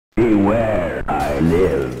Beware, I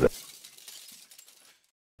live.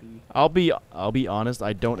 I'll be honest.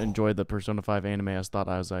 I don't enjoy the Persona 5 anime as thought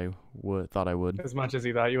I would. As much as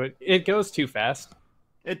you thought you would. It goes too fast.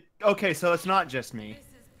 Okay, so it's not just me.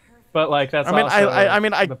 But like that's I mean, also the I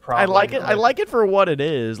like it. problem. I like it for what it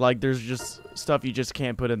is. Like, there's just stuff you just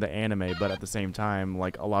can't put in the anime, but at the same time,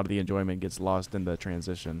 like a lot of the enjoyment gets lost in the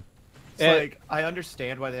transition. It's like I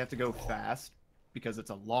understand why they have to go fast because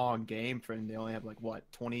it's a long game and they only have like what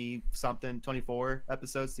 20 something, 24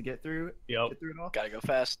 episodes to get through. Yep. Get through it all. Gotta go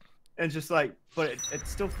fast. And just like, but it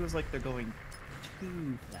still feels like they're going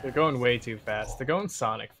too fast. They're going way too fast. They're going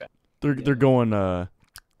Sonic fast. They're going All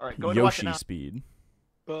right, go into Yoshi watch it speed.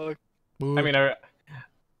 I mean,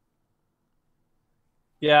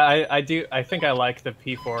 yeah, I do. I think I like the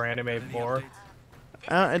P4 anime more.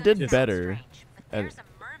 It did better.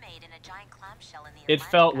 It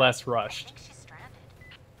felt less rushed.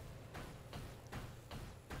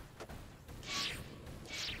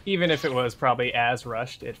 Even if it was probably as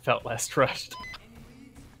rushed, it felt less rushed.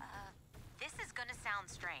 This is gonna sound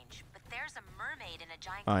strange, but there's a mermaid in a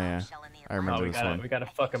giant Oh yeah, clamshell in the I remember Oh, this one. we gotta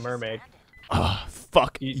fuck a mermaid. Ah,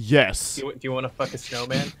 fuck yes. Do you want to fuck a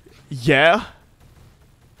snowman? Yeah.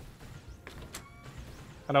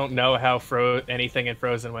 I don't know how anything in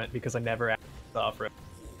Frozen went because I never actually saw Frozen.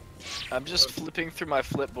 I'm just flipping through my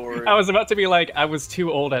flipboard. I was about to be like, I was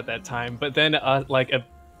too old at that time, but then like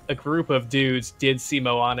a group of dudes did see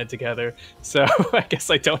Moana together, so I guess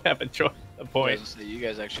I don't have a point. So you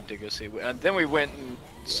guys actually did go see. Then we went and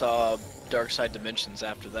saw Dark Side Dimensions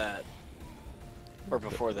after that, or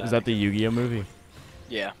before that. Is that the Yu-Gi-Oh movie?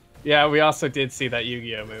 Yeah. Yeah, we also did see that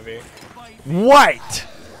Yu-Gi-Oh movie. What?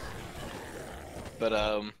 But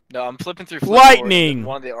no, I'm flipping through. Lightning! And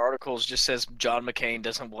one of the articles just says John McCain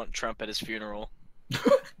doesn't want Trump at his funeral.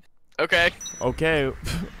 Okay. Okay.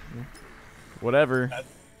 Whatever.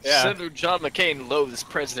 Yeah. Senator John McCain loathes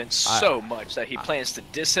president so much that he plans to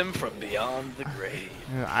diss him from beyond the grave.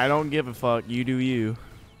 I don't give a fuck. You do you.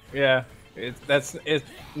 Yeah, it's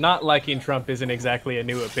not liking Trump isn't exactly a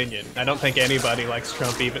new opinion. I don't think anybody likes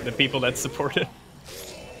Trump, even the people that support him.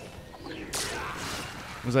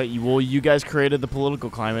 Was that you? Well, you guys created the political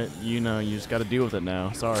climate. You know, you just got to deal with it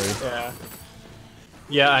now. Sorry. Yeah.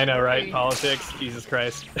 Yeah, I know, right? Politics. Jesus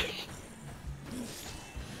Christ.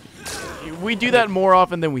 We do that more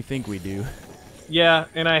often than we think we do. Yeah,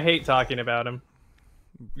 and I hate talking about him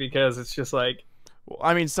because it's just like. Well,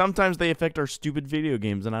 I mean, sometimes they affect our stupid video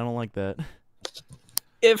games, and I don't like that.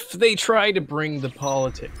 If they try to bring the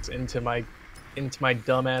politics into my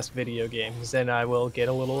dumbass video games, then I will get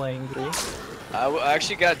a little angry. I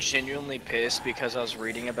actually got genuinely pissed because I was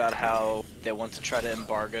reading about how they want to try to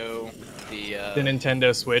embargo the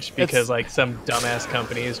Nintendo Switch because like some dumbass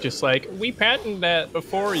company is just like, we patented that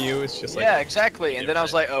before you. It's just like, yeah, exactly. And then I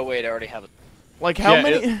was like, oh wait, I already have it. Like how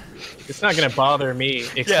many? It's not gonna bother me,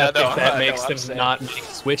 except no, if that I makes know, them not make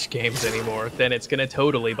Switch games anymore. Then it's gonna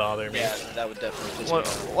totally bother me. Yeah, that would definitely piss me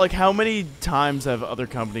off. Like how many times have other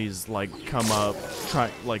companies like come up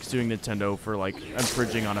like suing Nintendo for like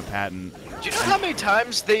infringing on a patent? Do you know how many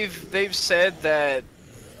times they've said that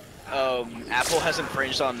Apple has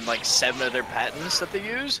infringed on like 7 of their patents that they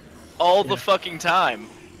use all the fucking time?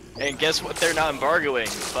 And guess what? They're not embargoing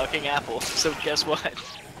fucking Apple. So guess what?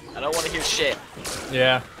 I don't want to hear shit.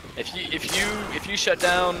 Yeah. If you shut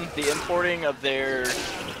down the importing of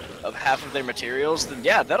half of their materials, then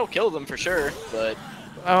yeah, that'll kill them for sure. But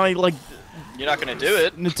like you're not gonna do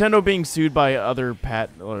it. Nintendo being sued by other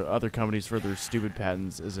companies for their stupid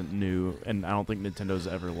patents isn't new, and I don't think Nintendo's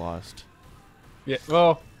ever lost. Yeah.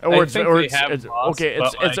 Well, It's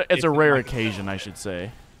a rare occasion, I should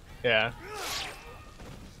say. Yeah.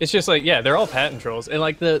 It's just like, yeah, they're all patent trolls, and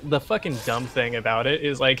like the fucking dumb thing about it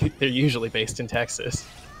is like they're usually based in Texas,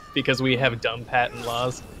 because we have dumb patent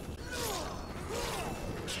laws.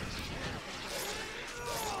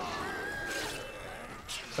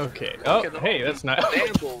 Okay. Oh, hey, that's not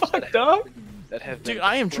fucked up. Dude,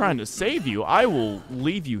 I am trying to save you. I will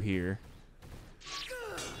leave you here.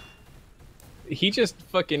 He just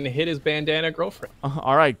fucking hit his bandana girlfriend.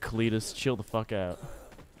 All right, Cletus, chill the fuck out.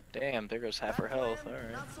 Damn, there goes half her health.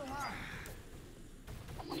 Alright.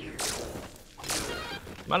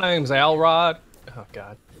 My name's Alrod. Oh,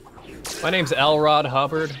 God. My name's Alrod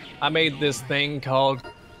Hubbard. I made this thing called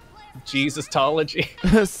Jesusology.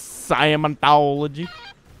 Scientology.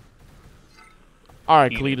 All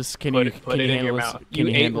right, Cletus, can you put it in your handle mouth? this? You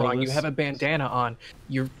ate handle wrong. this? You have a bandana on.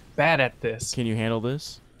 You're bad at this. Can you handle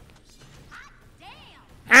this?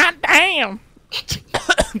 God damn!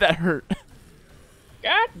 That hurt.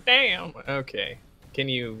 God damn. Okay. Can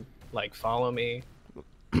you like follow me?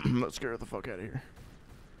 Let's get her the fuck out of here.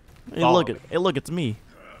 Hey, look, it's me.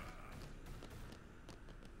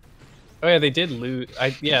 Oh yeah, they did lose.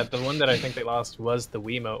 Yeah, the one that I think they lost was the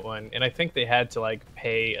Wiimote one, and I think they had to like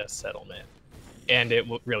pay a settlement, and it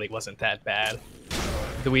really wasn't that bad.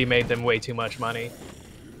 The Wii made them way too much money.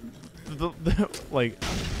 Like,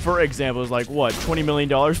 for example, it's like what, $20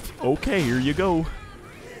 million? Okay, here you go.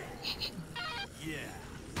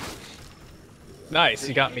 Nice,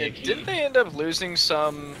 you got me. Didn't they end up losing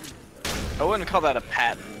some? I wouldn't call that a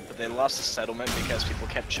patent, but they lost a settlement because people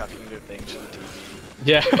kept chucking their things to the TV.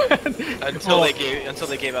 Yeah. until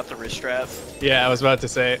they gave out the wrist strap. Yeah, I was about to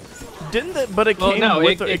say. Didn't it? But it Well, came no,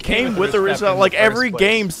 with it came with the wrist strap. in Like the every first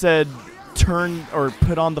game said, turn or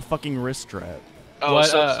put on the fucking wrist strap. Oh, What,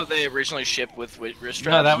 so they originally shipped with wrist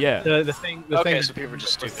strap? No, that Yeah. the thing. The Okay, thing so people were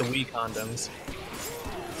just was the Wii condoms.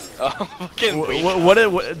 Oh, fucking weak. What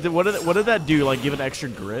did that do? Like give it extra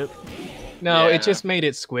grip? No, Yeah. it just made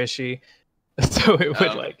it squishy, so it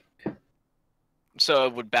would like. So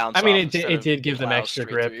it would bounce. I mean, off it instead of did give them plow extra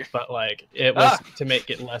straight through grip, you. but like it was to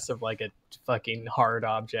make it less of like a fucking hard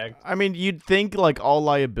object. I mean, you'd think like all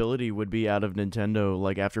liability would be out of Nintendo,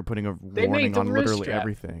 like after putting a They made warning the on wrist literally strap.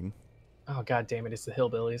 everything. Oh god damn it! It's the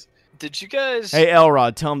hillbillies. Did you guys? Hey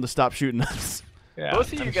Elrod, tell him to stop shooting us. Yeah,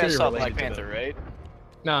 both of you I'm sure guys you're saw related Black to Panther, them. right?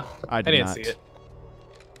 No, I didn't not. see it.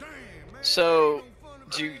 So,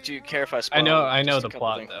 do you care if I spoil? I know just a the couple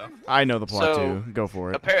plot things? though. I know the plot So, too. Go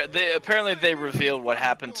for it. Apparently they revealed what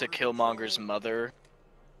happened to Killmonger's mother.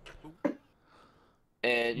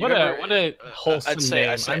 And you What remember- a wholesome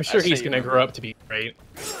name. I'm sure he's gonna grow up to be great.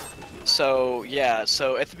 So yeah,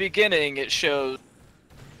 so at the beginning it shows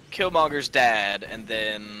Killmonger's dad, and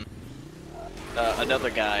then another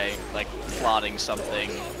guy like plotting something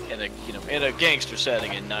in a gangster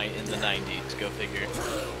setting in the 90s. Go figure.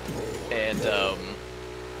 And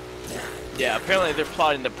yeah, apparently they're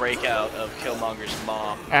plotting the breakout of Killmonger's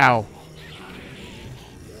mom. Ow.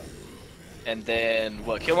 And then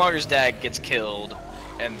Killmonger's dad gets killed,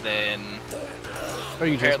 and then Oh,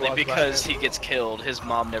 you just apparently walked by because it. he gets killed, his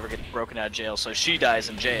mom never gets broken out of jail, so she dies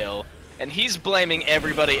in jail, and he's blaming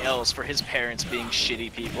everybody else for his parents being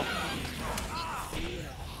shitty people.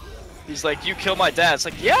 He's like, you killed my dad. It's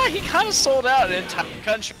like, yeah, he kind of sold out an entire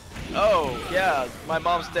country. Oh, yeah, my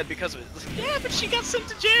mom's dead because of it. It's like, yeah, but she got sent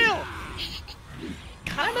to jail.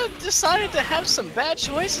 Kind of decided to have some bad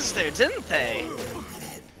choices there, didn't they?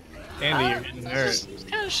 Andy, you're getting hurt. It's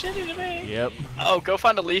kind of shitty to me. Yep. Oh, go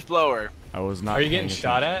find a leaf blower. I was not. Are you getting paying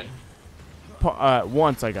shot at? attention.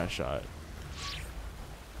 Once I got shot.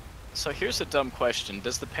 So here's a dumb question.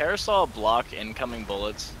 Does the parasol block incoming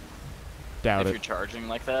bullets Doubt if you're it. charging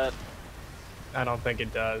like that? I don't think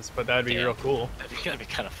it does, but that'd be Damn. real cool. That'd be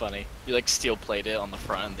kind of funny. You like steel plate it on the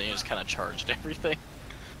front, and then you just kind of charged everything.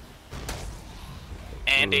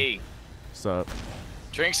 Andy, Sup?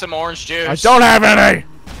 drink some orange juice. I don't have any.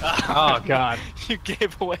 Oh god, You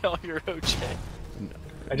gave away all your OJ.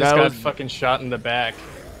 I just That got was- fucking shot in the back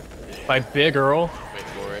by Big Earl. Wait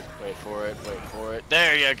for it. Wait for it. Wait for it.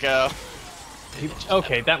 There you go.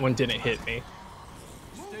 Okay, that one didn't hit me.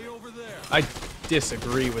 I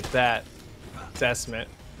disagree with that assessment.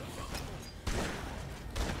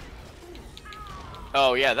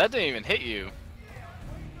 Oh yeah, that didn't even hit you.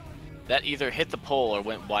 That either hit the pole or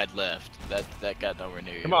went wide left. That got nowhere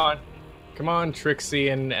near you. Come on, Trixie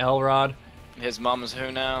and Elrod. His mom is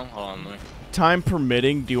who now? Hold on. Time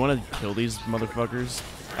permitting, do you want to kill these motherfuckers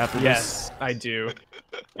after this? Yes, I do.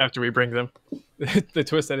 After we bring them, the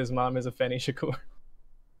twist that his mom is a Feni Shakur.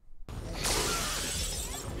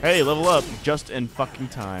 Hey, level up just in fucking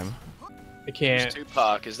time. I can't.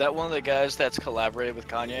 Tupac, is that one of the guys that's collaborated with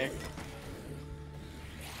Kanye?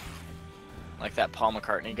 Like that Paul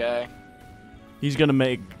McCartney guy? He's gonna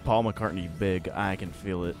make Paul McCartney big. I can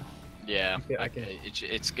feel it. Yeah, Yeah, I like, can-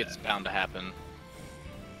 it's bound to happen.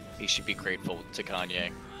 He should be grateful to Kanye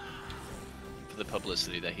for the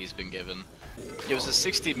publicity that he's been given. It was a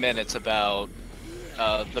 60 Minutes about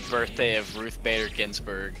the birthday of Ruth Bader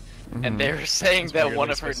Ginsburg, and they were saying That's that weirdly one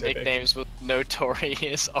of her specific. nicknames was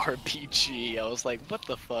Notorious RPG. I was like, what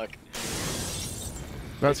the fuck?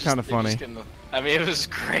 That's kind of They're just funny. I mean, it was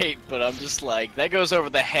great, but I'm just like, that goes over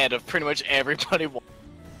the head of pretty much everybody.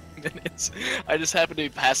 I just happened to be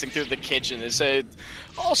passing through the kitchen and said,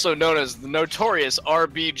 also known as the Notorious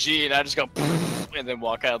RBG, and I just go, and then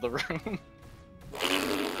walk out of the room.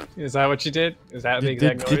 Is that what you did? Is that the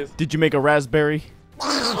exact noise? Did you make a raspberry?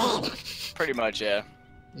 Pretty much, yeah.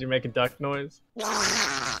 Did you make a duck noise?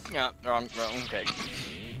 Yeah, wrong, okay.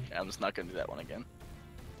 I'm just not gonna do that one again.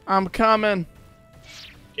 I'm coming.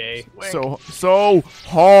 Gay. So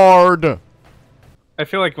hard. I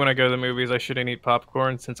feel like when I go to the movies, I shouldn't eat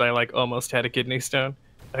popcorn since I like almost had a kidney stone.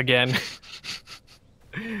 again.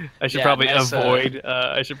 I should Yeah, probably nice, avoid.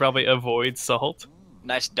 I should probably avoid salt.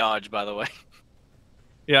 Nice dodge, by the way.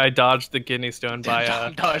 Yeah, I dodged the kidney stone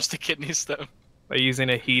by Dodge the kidney stone. by using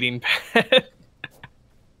a heating pad.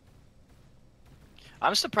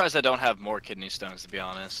 I'm surprised I don't have more kidney stones, to be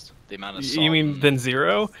honest. The amount of salt. You mean than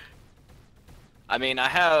 0? I mean,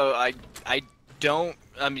 I don't.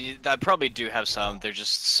 I mean, I probably do have some. They're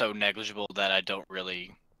just so negligible that I don't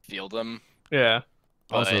really feel them. Yeah.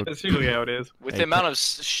 Also, That's usually how it is. With Hey, the amount of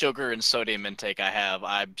sugar and sodium intake I have,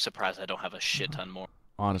 I'm surprised I don't have a shit ton more.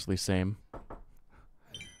 honestly, same.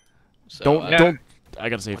 So, Don't. I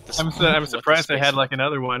gotta say, I'm surprised I had like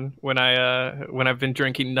another one when I've been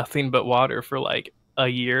drinking nothing but water for like a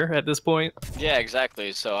year at this point. Yeah,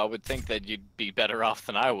 exactly. So I would think that you'd be better off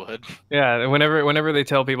than I would. Yeah, whenever they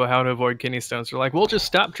tell people how to avoid kidney stones, they're like, "We'll just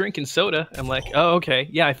stop drinking soda." I'm like, "Oh, okay.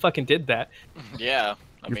 Yeah, I fucking did that." Yeah,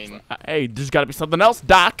 I mean, hey, there's gotta be something else,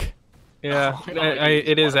 Doc. Yeah, Oh, no,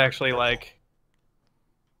 it is actually like,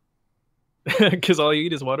 because all you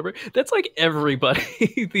eat is Whataburger. That's like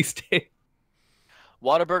everybody these days.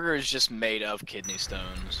 Whataburger is just made of kidney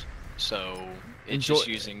stones, so it's just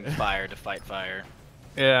using fire to fight fire.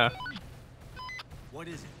 Yeah. Frank,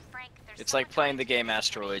 there's It's so like much playing the more game to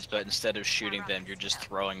Asteroids, but instead of shooting them, you're just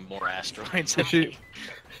throwing more asteroids at Shoot. you.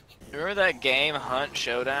 Remember that game, Hunt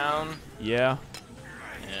Showdown? Yeah.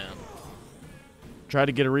 Yeah. Tried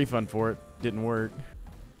to get a refund for it. Didn't work.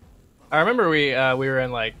 I remember we were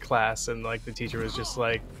in like class and like the teacher was just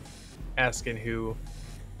like asking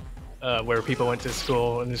where people went to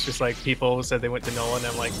school, and it's just like people said they went to Nolan.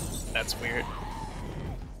 I'm like, that's weird.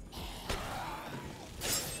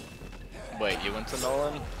 Wait, you went to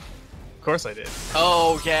Nolan? Of course I did.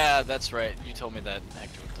 Oh, yeah, that's right. You told me that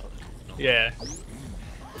Hector went to Nolan. Yeah.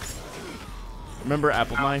 Remember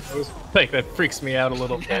Apple Knife? Like that freaks me out a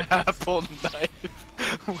little bit. Apple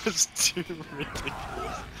knife was too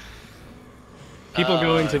ridiculous. People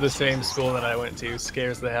going to the same school that I went to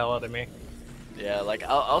scares the hell out of me. Yeah, like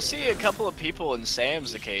I'll see a couple of people in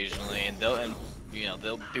Sam's occasionally, and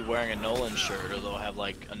they'll be wearing a Nolan shirt, or they'll have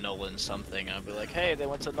like a Nolan something. I'll be like, hey, they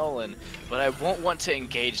went to Nolan, but I won't want to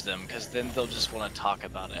engage them because then they'll just want to talk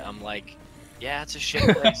about it. I'm like, yeah, it's a shit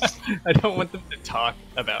place. I don't want them to talk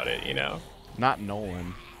about it, you know. Not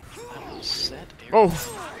Nolan. I was set. Oh,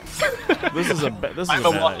 this is a I'm a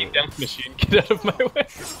bad walking idea. death machine. Get out of my way.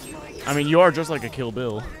 I mean, you are just like a Kill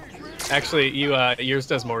Bill. Actually, yours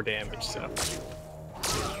does more damage, so.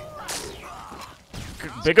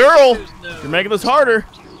 Big Earl, you're making this harder.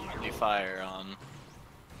 Friendly fire on.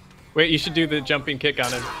 Wait, you should do the jumping kick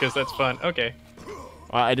on him because that's fun. Okay,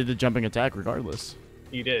 I did the jumping attack regardless.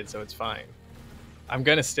 you did, so it's fine. I'm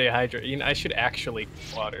gonna stay hydrated. You know, I should actually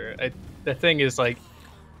drink water. The thing is, like,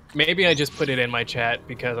 maybe I just put it in my chat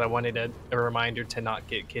because I wanted a reminder to not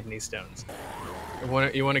get kidney stones.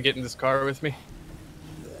 You want to get in this car with me?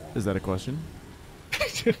 Is that a question?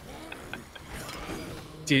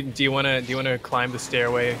 Do you want to climb the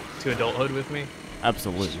stairway to adulthood with me?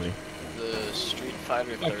 Absolutely. The Street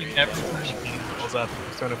Fighter 30. Fucking everybody pulls up in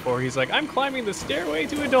Persona 4. He's like, I'm climbing the stairway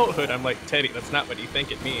to adulthood. I'm like, Teddy, that's not what you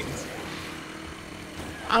think it means.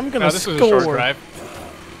 I'm gonna No, this score. was a short drive.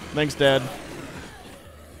 Thanks, Dad.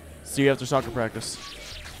 See you after soccer practice.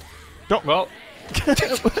 Don't. Well,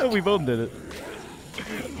 We both did it.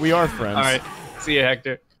 We are friends. all right. See you,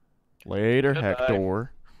 Hector. Later, Goodbye.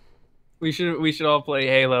 Hector. We should all play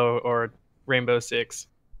Halo or Rainbow Six.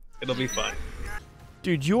 It'll be fun.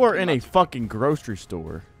 Dude, you are in a fucking grocery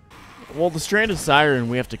store. Well, the stranded siren,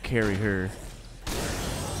 we have to carry her.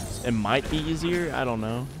 It might be easier. I don't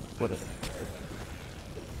know. What?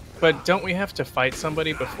 But don't we have to fight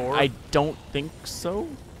somebody before? I don't think so.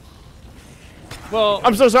 Well,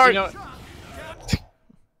 I'm so sorry. you know-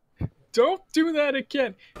 don't do that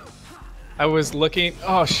again. I was looking.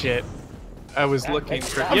 Oh shit. I was looking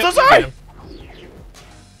for. I'm Yep, so sorry! okay.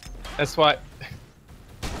 That's why.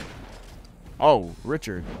 Oh,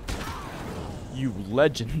 Richard. You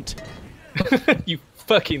legend. You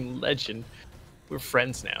fucking legend. We're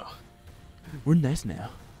friends now. We're nice now.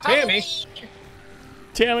 Tammy.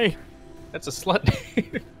 Tammy. That's a slut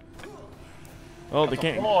name. Oh, they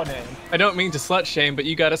can't. I don't mean to slut shame, but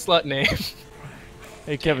you got a slut name.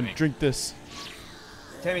 Hey, Kevin, drink this.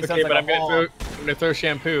 Tammy Okay, sounds but like I'm a whore. gonna throw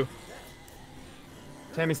shampoo.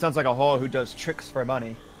 Tammy sounds like a whore who does tricks for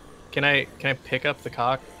money. Can I pick up the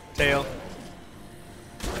cocktail?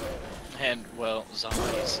 And well,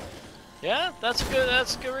 zombies. Yeah, that's good.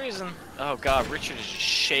 That's a good reason. Oh god, Richard is just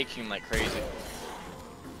shaking like crazy.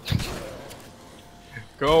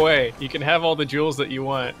 Go away. You can have all the jewels that you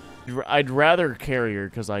want. I'd rather carry her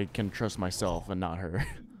because I can trust myself and not her.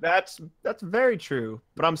 That's very true.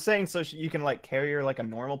 But I'm saying so you can like carry her like a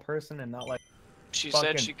normal person and not like. She fucking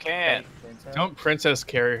said she can. princess. Don't princess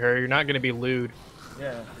carry her. You're not gonna be lewd.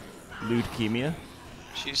 Yeah. Leukemia.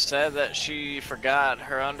 She said that she forgot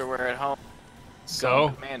her underwear at home. So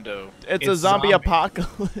Commando. It's a It's zombie zombie.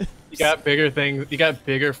 apocalypse. you got bigger things. You got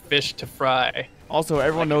bigger fish to fry. Also,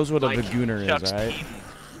 everyone knows what a Like Vagooner Chuck's is, right? Keaton.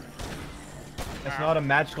 It's not a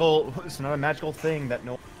magical. It's not a magical thing that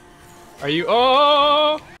no. Are you?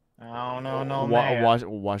 Oh! Oh no, man.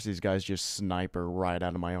 Watch these guys just sniper right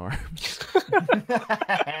out of my arm.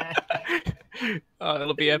 Oh,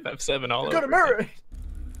 it'll be FF7 all Go over. to Murray.